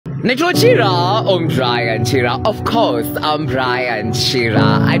Naitwa Chira, I'm Brian Chira. Of course, I'm Brian Chira.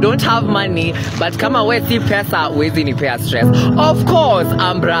 I don't have money, but kama we si pesa, wezi nipea stress. Of course,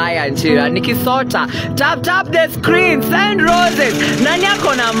 I'm Brian Chira. Nikisota, tap the screen, send roses. Nani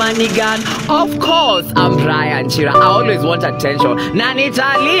ako na money gun? Of course, I'm Brian Chira. I always want attention. Nani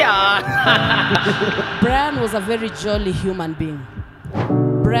Talia. Brian was a very jolly human being.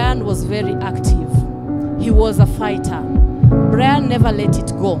 Brian was very active. He was a fighter. Brian never let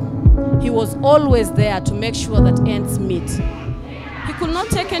it go. He was always there to make sure that ends meet. He could not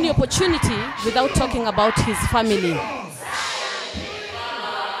take any opportunity without talking about his family.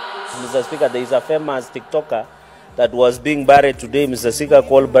 Mr. Speaker, there is a famous TikToker that was being buried today, Mr. Speaker,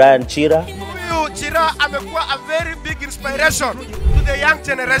 called Brian Chira. Chira amekuwa a very big inspiration to the young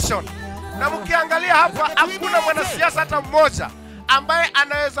generation. Na mkiangalia hapa hakuna mwanasiasa hata mmoja ambaye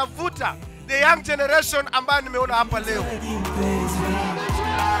anaweza vuta the young generation ambaye nimeona hapa leo.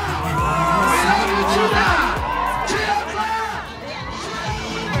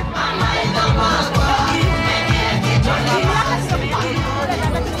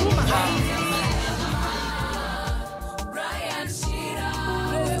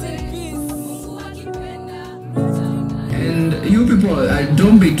 And you people,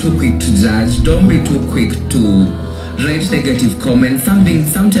 don't be too quick to judge. Don't be too quick to write negative comments.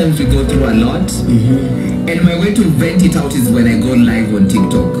 Sometimes we go through a lot, and my way to vent it out is when I go live on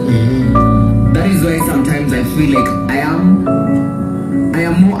TikTok. That is why sometimes I feel like I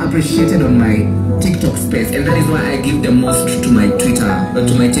am more appreciated on my TikTok space, and that is why I give the most to my Twitter,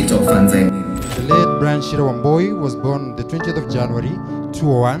 to my TikTok fans. I mean. The late Brian Chira Wambui was born the 20th of January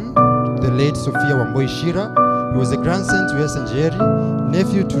 2001. The late Sophia Wambui Chira. He was a grandson to Yes Njeri,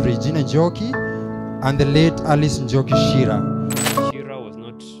 nephew to Regina Njoki, and the late Alice Njoki Chira. Chira was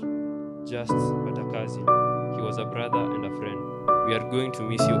not just but a cousin. He was a brother and a friend. We are going to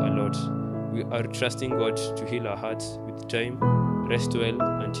miss you a lot. We are trusting God to heal our hearts with time. Rest well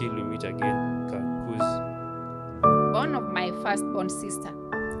until we meet again. Kuz. Born of my firstborn sister.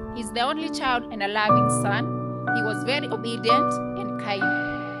 He's the only child and a loving son. He was very obedient and kind.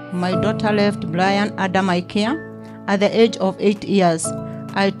 My daughter left Brian under my care at the age of 8 years.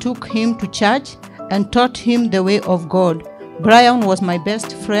 I took him to church and taught him the way of God. Brian was my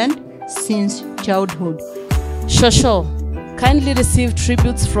best friend since childhood. Shosho, kindly receive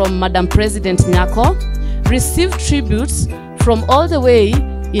tributes from Madam President Nyako. Receive tributes from all the way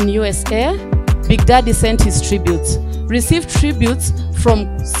in USA. Big Daddy sent his tributes. Receive tributes from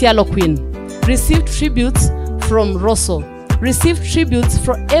Cielo Queen. Receive tributes from Rosso. Receive tributes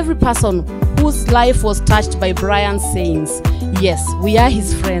from every person whose life was touched by Brian's sayings. Yes, we are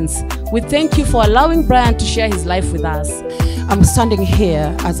his friends. We thank you for allowing Brian to share his life with us. I'm standing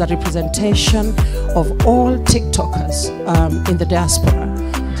here as a representation of all TikTokers in the diaspora.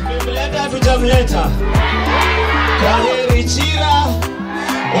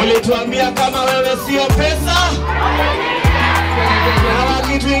 Ulituambia kama wewe sio pesa, na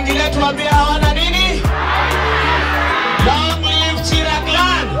wakitu ingine tuambia hawana nini? Long live Chira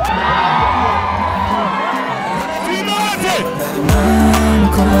clan!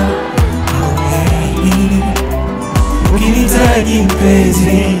 Ukinitaji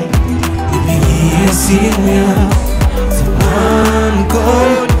mpenzi, nipigie simu ya Someone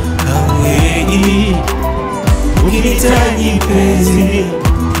call away. Ukinitaji mpenzi,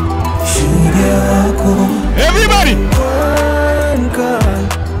 shuhuda wako. Everybody!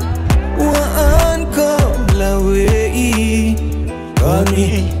 One call away. Call me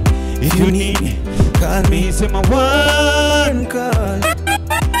if you need me. Call me, say my one call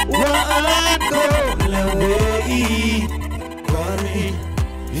away. Call me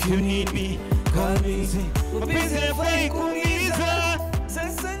if you need me. Call me, say my busy